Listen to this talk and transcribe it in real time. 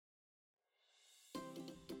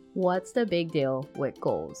What's the big deal with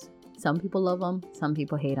goals? Some people love them, some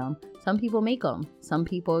people hate them, some people make them, some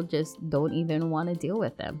people just don't even want to deal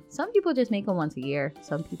with them. Some people just make them once a year,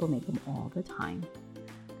 some people make them all the time.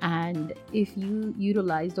 And if you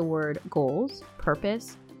utilize the word goals,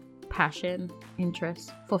 purpose, passion,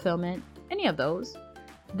 interest, fulfillment, any of those,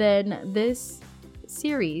 then this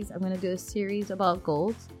series, I'm going to do a series about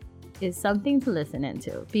goals, is something to listen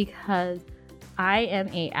into because I am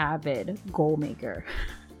an avid goal maker.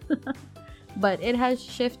 But it has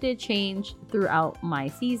shifted, changed throughout my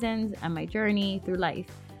seasons and my journey through life.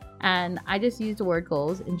 And I just use the word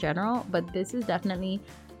goals in general, but this is definitely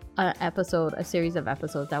a series of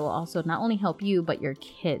episodes that will also not only help you, but your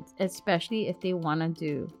kids, especially if they want to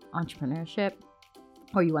do entrepreneurship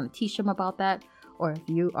or you want to teach them about that, or if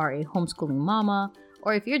you are a homeschooling mama,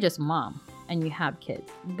 or if you're just a mom and you have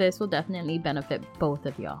kids. This will definitely benefit both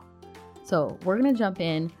of y'all. So we're going to jump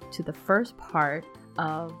in to the first part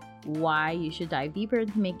of why you should dive deeper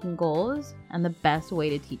into making goals and the best way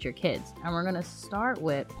to teach your kids. And we're going to start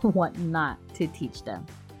with what not to teach them.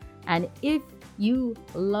 And if you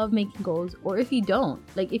love making goals, or if you don't,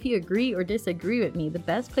 like if you agree or disagree with me, the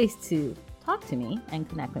best place to talk to me and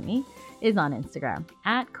connect with me is on Instagram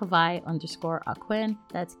at Kawai_Ahquin.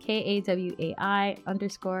 That's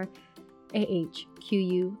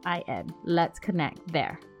KAWAI_AHQUIN. Let's connect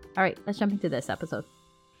there. All right, let's jump into this episode.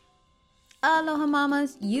 Aloha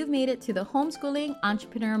mamas, you've made it to the Homeschooling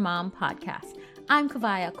Entrepreneur Mom podcast. I'm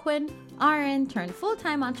Kawai Ahquin, RN turned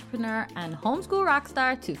full-time entrepreneur and homeschool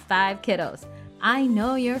rockstar to 5 kiddos. I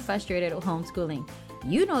know you're frustrated with homeschooling.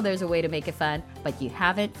 You know there's a way to make it fun, but you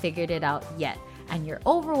haven't figured it out yet. And you're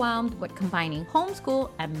overwhelmed with combining homeschool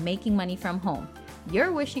and making money from home.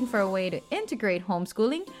 You're wishing for a way to integrate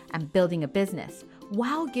homeschooling and building a business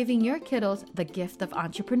while giving your kiddos the gift of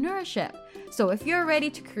entrepreneurship. So if you're ready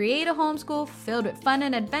to create a homeschool filled with fun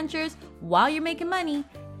and adventures while you're making money,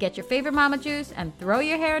 get your favorite mama juice and throw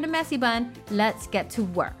your hair in a messy bun. Let's get to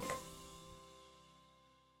work.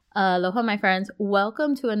 Aloha, my friends.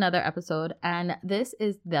 Welcome to another episode. And this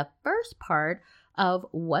is the first part of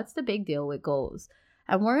what's the big deal with goals.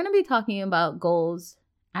 And we're going to be talking about goals,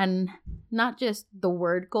 and not just the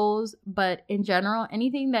word goals, but in general,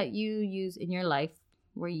 anything that you use in your life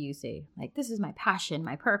where you say, like, this is my passion,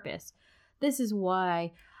 my purpose. This is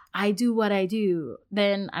why I do what I do.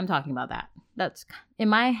 Then I'm talking about that. That's in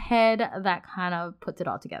my head, that kind of puts it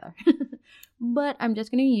all together. But I'm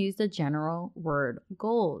just going to use the general word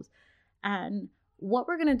goals. And what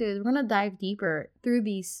we're going to do is we're going to dive deeper through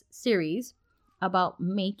these series about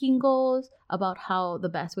making goals, about how the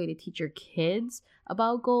best way to teach your kids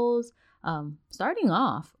about goals, starting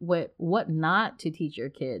off with what not to teach your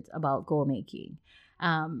kids about goal making,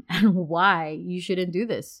 and why you shouldn't do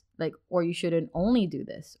this, or you shouldn't only do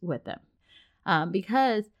this with them.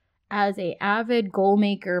 Because as an avid goal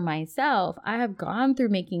maker myself, I have gone through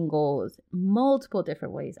making goals multiple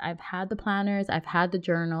different ways. I've had the planners, I've had the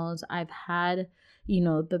journals, I've had,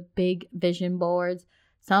 the big vision boards.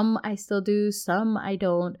 Some I still do, some I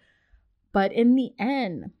don't. But in the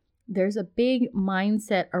end, there's a big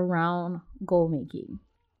mindset around goal making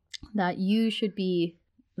that you should be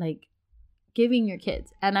giving your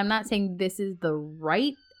kids. And I'm not saying this is the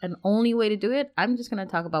right and only way to do it. I'm just going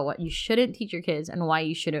to talk about what you shouldn't teach your kids and why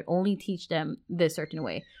you shouldn't only teach them this certain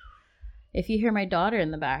way. If you hear my daughter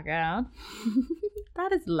in the background,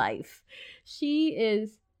 that is life. She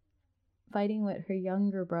is fighting with her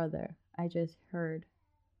younger brother. I just heard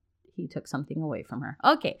he took something away from her.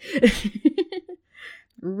 Okay.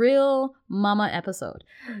 Real mama episode.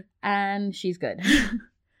 And she's good.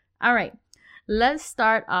 All right. Let's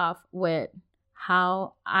start off with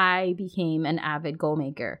how I became an avid goal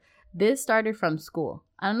maker. This started from school.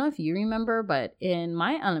 I don't know if you remember, but in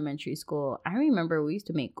my elementary school, I remember we used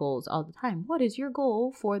to make goals all the time. What is your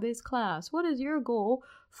goal for this class? What is your goal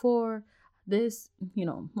for this,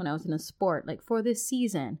 when I was in a sport, for this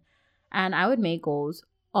season? And I would make goals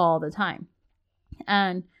all the time.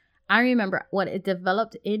 And I remember what it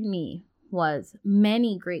developed in me was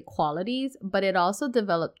many great qualities, but it also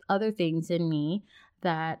developed other things in me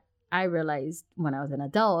that I realized when I was an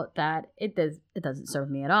adult that it doesn't serve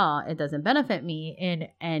me at all. It doesn't benefit me in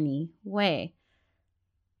any way.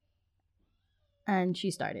 And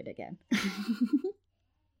she started again.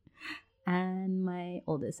 And my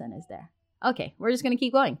oldest son is there. Okay, we're just going to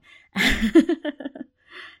keep going.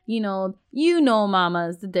 You know,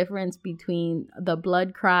 mamas, the difference between the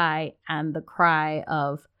blood cry and the cry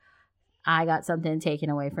of, I got something taken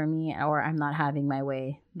away from me, or I'm not having my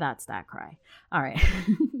way. That's that cry. All right.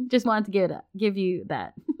 Just wanted to give you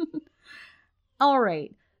that. All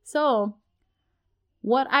right. So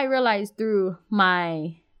what I realized through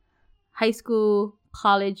my high school,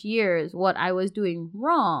 college years, what I was doing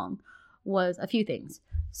wrong was a few things.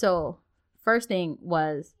 So first thing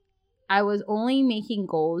was I was only making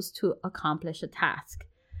goals to accomplish a task.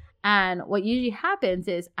 And what usually happens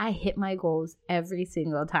is I hit my goals every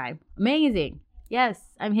single time. Amazing. Yes,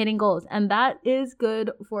 I'm hitting goals. And that is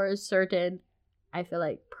good for a certain, I feel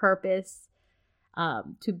like, purpose,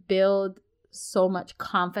 to build so much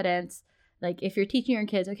confidence. Like if you're teaching your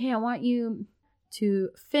kids, okay, I want you to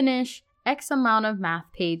finish X amount of math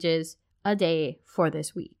pages a day for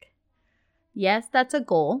this week. Yes, that's a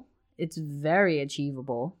goal. It's very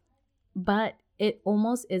achievable, but it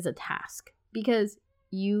almost is a task because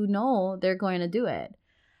you know they're going to do it.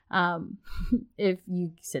 If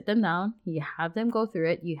you sit them down, you have them go through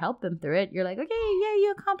it, you help them through it, you're like, okay, yeah,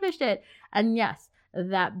 you accomplished it. And yes,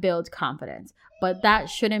 that builds confidence. But that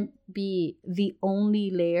shouldn't be the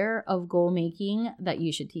only layer of goal making that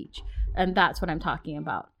you should teach. And that's what I'm talking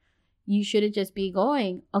about. You shouldn't just be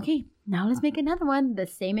going, okay, now let's make another one the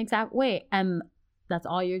same exact way. And that's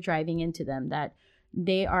all you're driving into them, that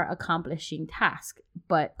they are accomplishing tasks,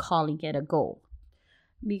 but calling it a goal.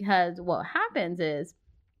 Because what happens is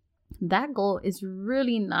that goal is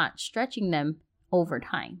really not stretching them over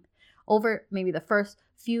time. Over maybe the first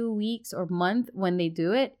few weeks or month when they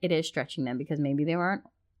do it, it is stretching them because maybe they weren't,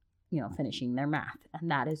 finishing their math.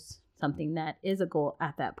 And that is something that is a goal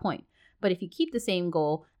at that point. But if you keep the same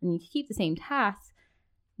goal and you keep the same tasks,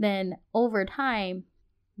 then over time,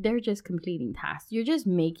 they're just completing tasks. You're just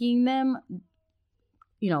making them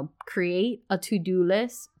create a to-do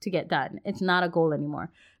list to get done. It's not a goal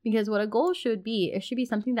anymore. Because what a goal should be, it should be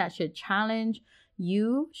something that should challenge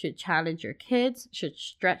you, should challenge your kids, should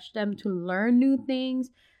stretch them to learn new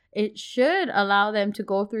things. It should allow them to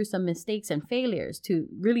go through some mistakes and failures, to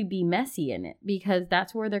really be messy in it, because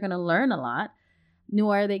that's where they're going to learn a lot.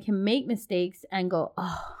 Where they can make mistakes and go,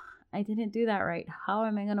 oh, I didn't do that right. How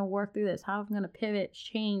am I going to work through this? How am I going to pivot,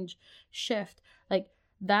 change, shift? Like,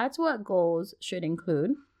 that's what goals should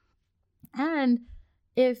include. And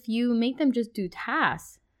if you make them just do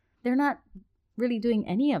tasks, they're not really doing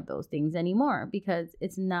any of those things anymore, because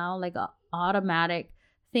it's now like an automatic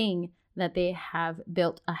thing that they have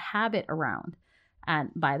built a habit around.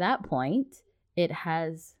 And by that point, it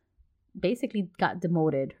has basically got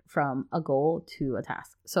demoted from a goal to a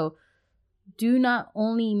task. So do not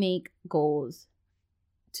only make goals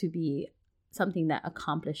to be something that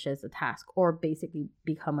accomplishes a task or basically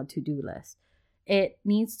become a to-do list. It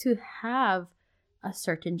needs to have a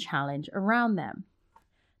certain challenge around them.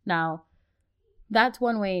 Now, that's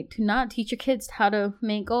one way to not teach your kids how to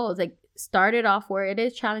make goals. Like, start it off where it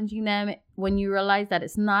is challenging them. When you realize that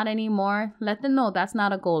it's not anymore, let them know that's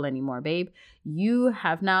not a goal anymore, babe. You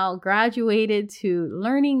have now graduated to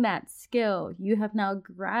learning that skill. You have now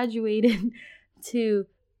graduated to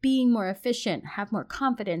being more efficient, have more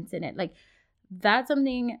confidence in it. Like, that's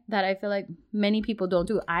something that I feel like many people don't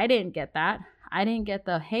do. I didn't get that. I didn't get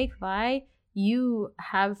the, hey, Kai, you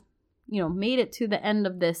have, made it to the end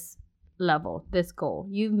of this level, this goal.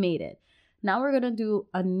 You've made it. Now we're going to do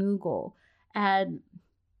a new goal. And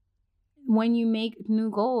when you make new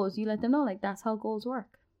goals, you let them know, like, that's how goals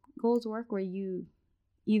work. Goals work where you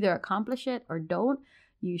either accomplish it or don't.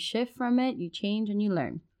 You shift from it, you change, and you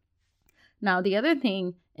learn. Now, the other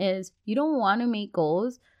thing is you don't want to make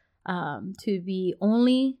goals to be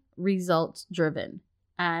only results driven.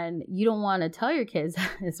 And you don't want to tell your kids,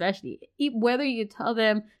 especially whether you tell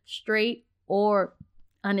them straight or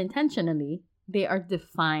unintentionally, they are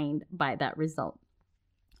defined by that result.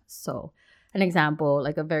 So an example,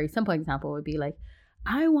 like a very simple example would be like,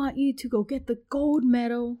 I want you to go get the gold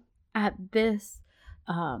medal at this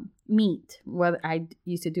meet where I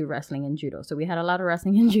used to do wrestling and judo. So we had a lot of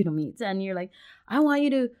wrestling and judo meets. And you're like, I want you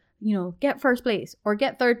to, get first place or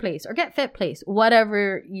get third place or get fifth place,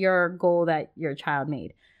 whatever your goal that your child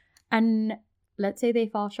made. And let's say they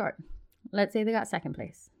fall short. Let's say they got second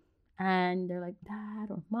place. And they're like,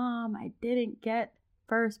 Dad or Mom, I didn't get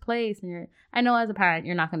first place. And I know as a parent,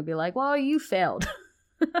 you're not going to be like, well, you failed.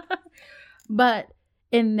 But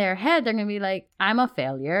in their head, they're going to be like, I'm a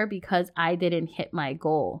failure because I didn't hit my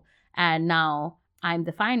goal. And now I'm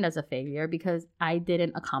defined as a failure because I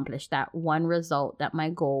didn't accomplish that one result that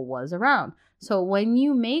my goal was around. So when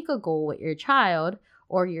you make a goal with your child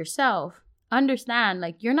or yourself, understand,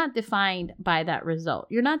 like, you're not defined by that result.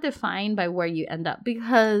 You're not defined by where you end up,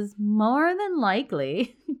 because more than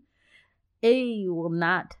likely it will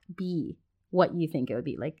not be what you think it would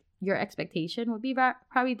be. Like, your expectation would be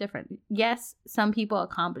probably different. Yes, some people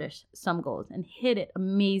accomplish some goals and hit it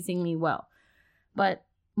amazingly well, but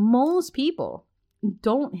most people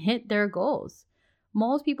don't hit their goals.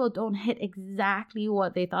 most people don't hit exactly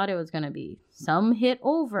what they thought it was going to be. Some hit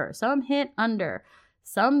over, some hit under,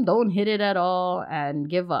 some don't hit it at all and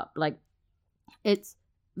give up. Like it's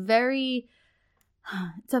a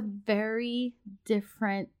very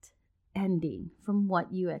different ending from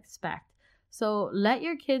what you expect. So let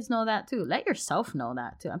your kids know that too. Let yourself know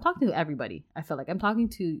that too. I'm talking to everybody. I feel like I'm talking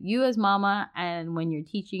to you as mama and when you're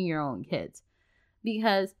teaching your own kids.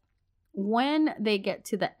 Because when they get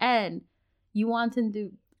to the end, you want them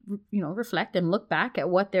to, reflect and look back at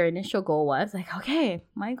what their initial goal was. Like, okay,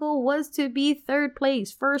 my goal was to be third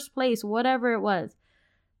place, first place, whatever it was.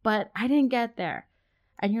 But I didn't get there.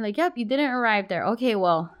 And you're like, yep, you didn't arrive there. Okay,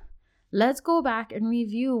 well, let's go back and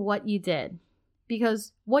review what you did.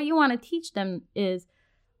 Because what you want to teach them is,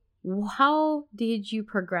 how did you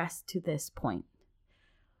progress to this point?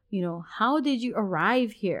 How did you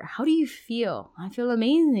arrive here? How do you feel? I feel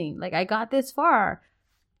amazing. Like I got this far.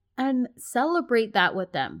 And celebrate that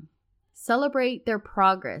with them. Celebrate their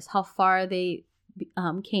progress, how far they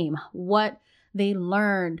came, what they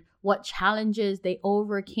learned, what challenges they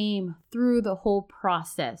overcame through the whole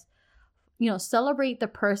process. Celebrate the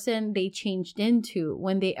person they changed into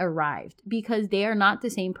when they arrived, because they are not the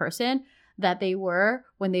same person that they were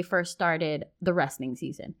when they first started the wrestling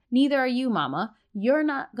season. Neither are you, mama. You're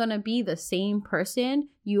not going to be the same person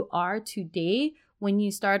you are today when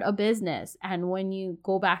you start a business and when you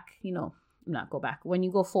go back, when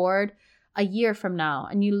you go forward a year from now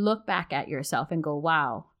and you look back at yourself and go,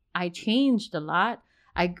 wow, I changed a lot.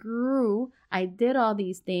 I grew. I did all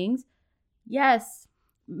these things. Yes,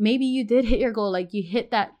 maybe you did hit your goal. Like you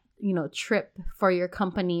hit that, trip for your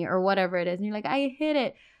company or whatever it is. And you're like, I hit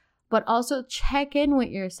it. But also check in with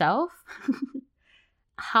yourself.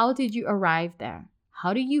 How did you arrive there?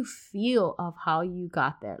 How do you feel of how you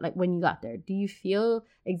got there? Like when you got there, do you feel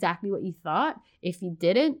exactly what you thought? If you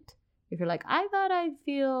didn't, if you're like, I thought I'd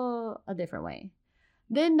feel a different way,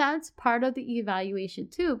 then that's part of the evaluation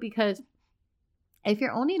too. Because if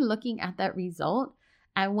you're only looking at that result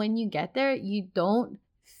and when you get there, you don't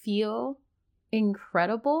feel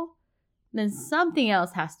incredible, then something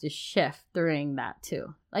else has to shift during that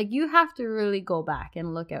too. Like you have to really go back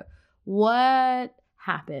and look at what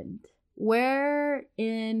happened. Where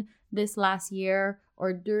in this last year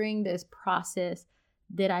or during this process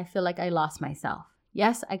did I feel like I lost myself?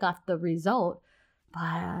 Yes, I got the result,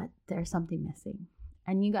 but there's something missing.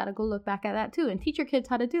 And you got to go look back at that too and teach your kids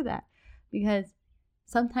how to do that, because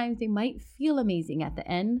sometimes they might feel amazing at the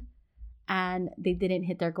end and they didn't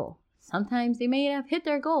hit their goal. Sometimes they may have hit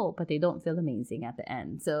their goal, but they don't feel amazing at the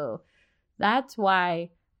end. So that's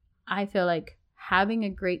why I feel like having a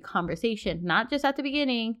great conversation, not just at the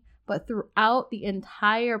beginning, but throughout the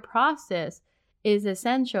entire process is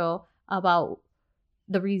essential about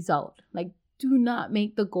the result. Like, do not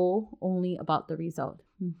make the goal only about the result.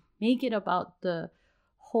 Make it about the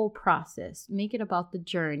whole process. Make it about the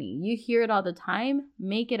journey. You hear it all the time.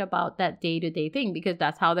 Make it about that day-to-day thing, because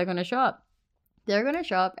that's how they're going to show up. They're going to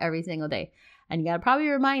show up every single day. And you got to probably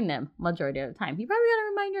remind them majority of the time. You probably got to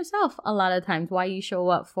remind yourself a lot of times why you show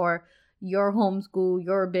up for your homeschool,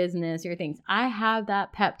 your business, your things. I have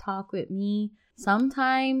that pep talk with me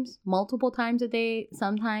sometimes multiple times a day,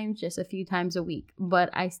 sometimes just a few times a week.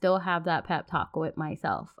 But I still have that pep talk with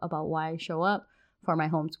myself about why I show up for my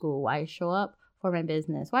homeschool, why I show up for my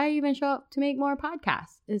business, why I even show up to make more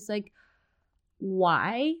podcasts. It's like,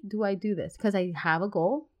 why do I do this? Because I have a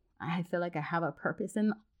goal. I feel like I have a purpose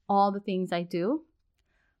in all the things I do.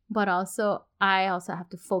 But I also have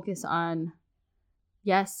to focus on,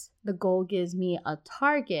 yes, the goal gives me a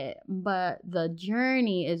target, but the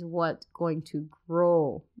journey is what's going to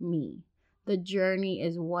grow me. The journey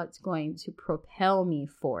is what's going to propel me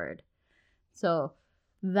forward. So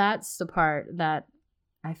that's the part that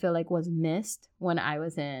I feel like was missed when I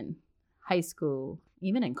was in high school,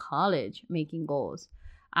 even in college, making goals.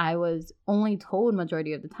 I was only told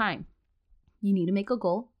majority of the time, you need to make a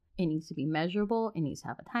goal. It needs to be measurable. It needs to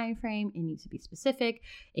have a time frame. It needs to be specific.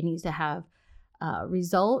 It needs to have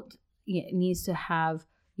result. It needs to have,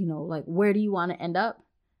 like, where do you want to end up?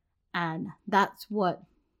 And that's what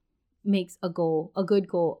makes a goal, a good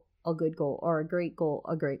goal, a good goal, or a great goal,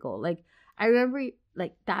 a great goal. Like, I remember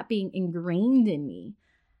like that being ingrained in me,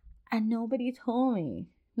 and nobody told me.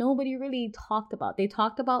 Nobody really talked about. They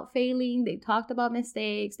talked about failing. They talked about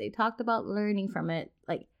mistakes. They talked about learning from it,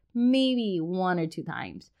 like maybe 1 or 2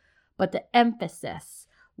 times. But the emphasis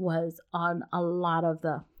was on a lot of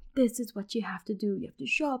this is what you have to do. You have to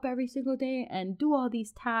show up every single day and do all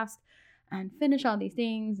these tasks and finish all these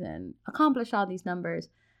things and accomplish all these numbers.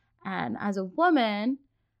 And as a woman,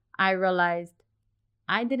 I realized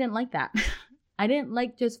I didn't like that. I didn't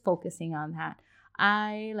like just focusing on that.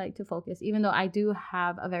 I like to focus, even though I do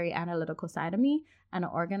have a very analytical side of me and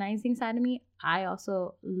an organizing side of me, I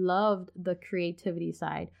also loved the creativity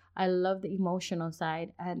side. I love the emotional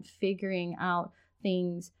side and figuring out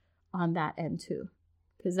things on that end too,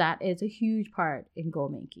 because that is a huge part in goal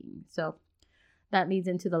making. So that leads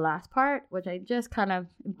into the last part, which I just kind of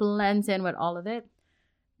blends in with all of it.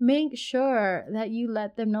 Make sure that you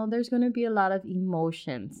let them know there's going to be a lot of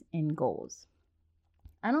emotions in goals.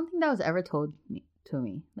 I don't think that was ever told to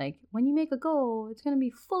me. Like, when you make a goal, it's going to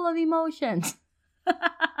be full of emotions.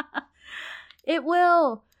 It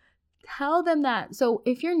will. Tell them that. So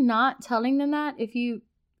if you're not telling them that, if you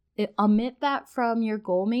omit that from your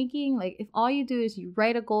goal making, like if all you do is you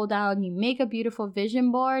write a goal down, you make a beautiful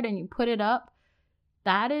vision board and you put it up,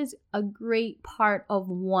 that is a great part of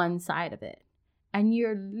one side of it. And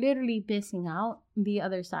you're literally missing out the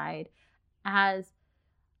other side as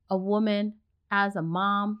a woman, as a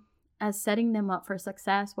mom, as setting them up for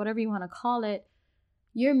success, whatever you want to call it.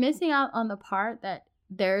 You're missing out on the part that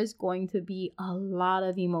there's going to be a lot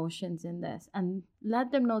of emotions in this, and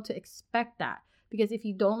let them know to expect that. Because if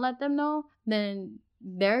you don't let them know, then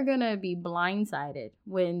they're going to be blindsided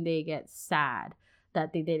when they get sad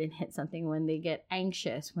that they didn't hit something, when they get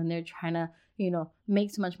anxious, when they're trying to,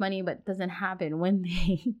 make so much money, but it doesn't happen, when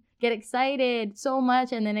they get excited so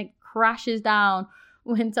much and then it crashes down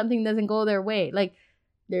when something doesn't go their way. Like,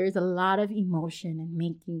 there's a lot of emotion in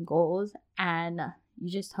making goals, and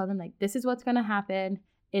you just tell them, like, this is what's going to happen.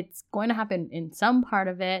 It's going to happen in some part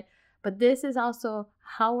of it, but this is also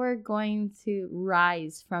how we're going to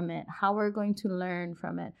rise from it, how we're going to learn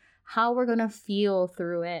from it, how we're going to feel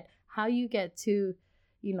through it, how you get to,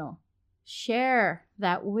 share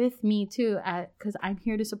that with me too, because I'm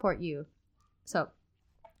here to support you. So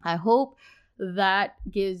I hope that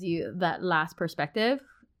gives you that last perspective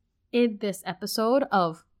in this episode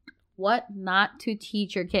of what not to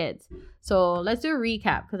teach your kids. So let's do a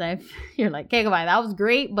recap, because you're like, okay, goodbye, that was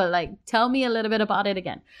great, but like, tell me a little bit about it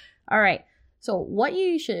again. All right. So what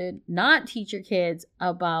you should not teach your kids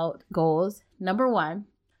about goals. Number 1,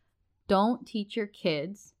 don't teach your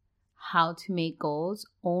kids how to make goals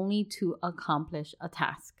only to accomplish a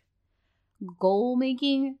task. Goal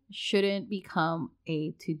making shouldn't become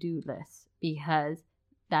a to-do list, because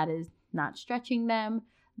that is not stretching them.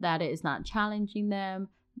 That is not challenging them.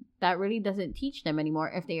 That really doesn't teach them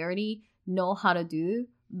anymore if they already know how to do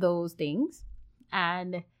those things,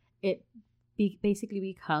 and it basically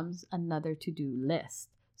becomes another to-do list.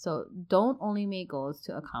 So don't only make goals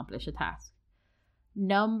to accomplish a task.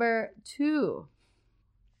 Number 2,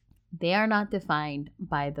 they are not defined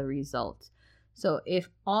by the results. So if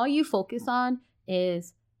all you focus on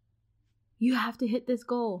is you have to hit this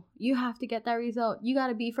goal, you have to get that result, you got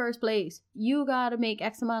to be first place, you got to make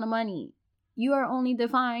X amount of money, you are only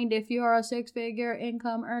defined if you're a 6-figure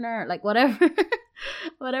income earner, like whatever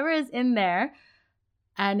is in there,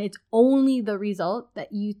 and it's only the result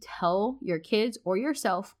that you tell your kids or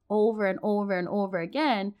yourself over and over and over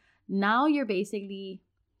again, now you're basically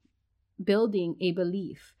building a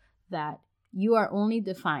belief that you are only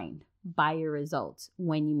defined by your results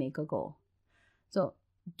when you make a goal. So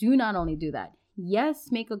do not only do that. Yes,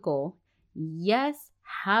 make a goal. Yes,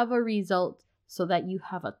 have a result so that you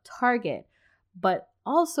have a target, but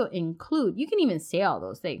also include, you can even say all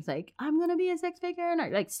those things like, I'm going to be a 6-figure earner,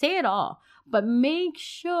 like say it all, but make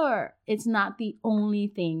sure it's not the only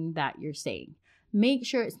thing that you're saying. Make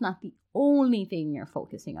sure it's not the only thing you're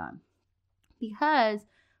focusing on, because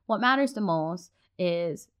what matters the most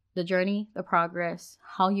is the journey, the progress,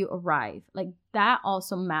 how you arrive. Like that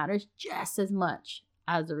also matters just as much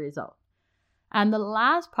as the result. And the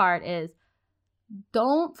last part is,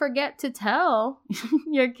 don't forget to tell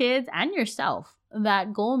your kids and yourself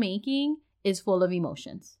that goal making is full of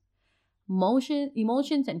emotions.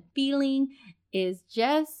 Emotions and feeling is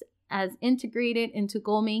just as integrated into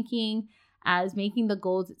goal making as making the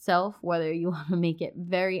goals itself, whether you want to make it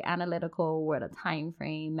very analytical with a time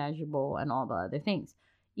frame, measurable, and all the other things.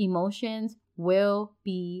 Emotions will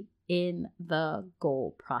be in the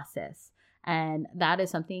goal process. And that is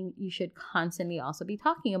something you should constantly also be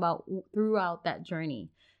talking about throughout that journey.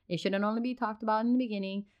 It shouldn't only be talked about in the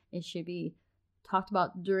beginning. It should be talked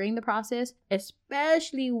about during the process,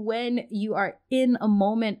 especially when you are in a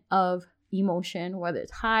moment of emotion, whether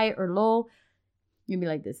it's high or low. You'll be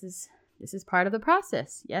like, this is part of the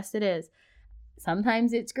process. Yes, it is.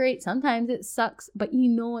 Sometimes it's great. Sometimes it sucks, but you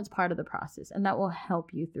know it's part of the process, and that will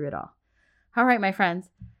help you through it all. All right, my friends.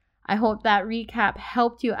 I hope that recap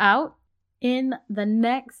helped you out. In the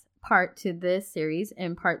next part to this series,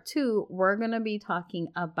 in part 2, we're going to be talking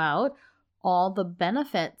about all the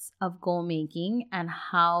benefits of goal making and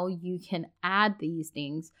how you can add these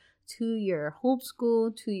things to your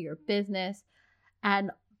homeschool, to your business,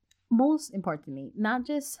 and most importantly, not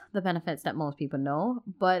just the benefits that most people know,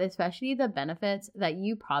 but especially the benefits that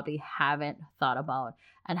you probably haven't thought about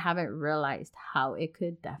and haven't realized how it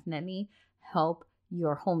could definitely help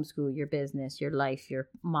your homeschool, your business, your life, your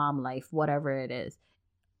mom life, whatever it is.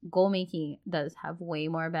 Goal making does have way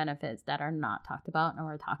more benefits that are not talked about, and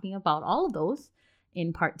we're talking about all of those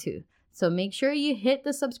in part 2. So make sure you hit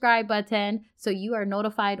the subscribe button so you are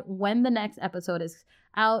notified when the next episode is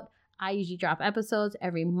out. I usually drop episodes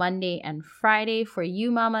every Monday and Friday for you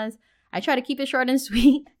mamas. I try to keep it short and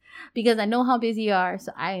sweet because I know how busy you are.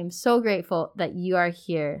 So I am so grateful that you are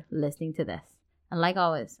here listening to this. And like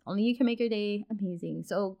always, only you can make your day amazing.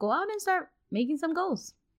 So go out and start making some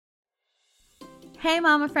goals. Hey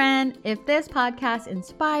mama friend, if this podcast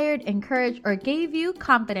inspired, encouraged, or gave you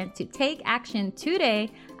confidence to take action today,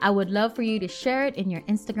 I would love for you to share it in your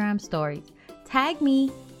Instagram stories. Tag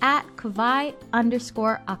me at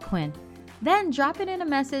Kavai_Aquin. Then drop it in a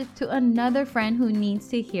message to another friend who needs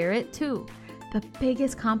to hear it too. The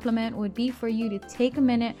biggest compliment would be for you to take a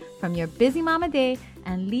minute from your busy mama day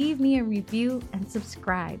and leave me a review and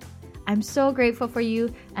subscribe. I'm so grateful for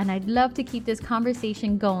you, and I'd love to keep this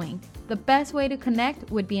conversation going. The best way to connect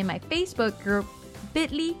would be in my Facebook group,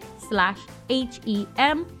 bit.ly/HEM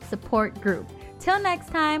support group. Till next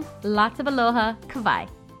time, lots of aloha, Kavai.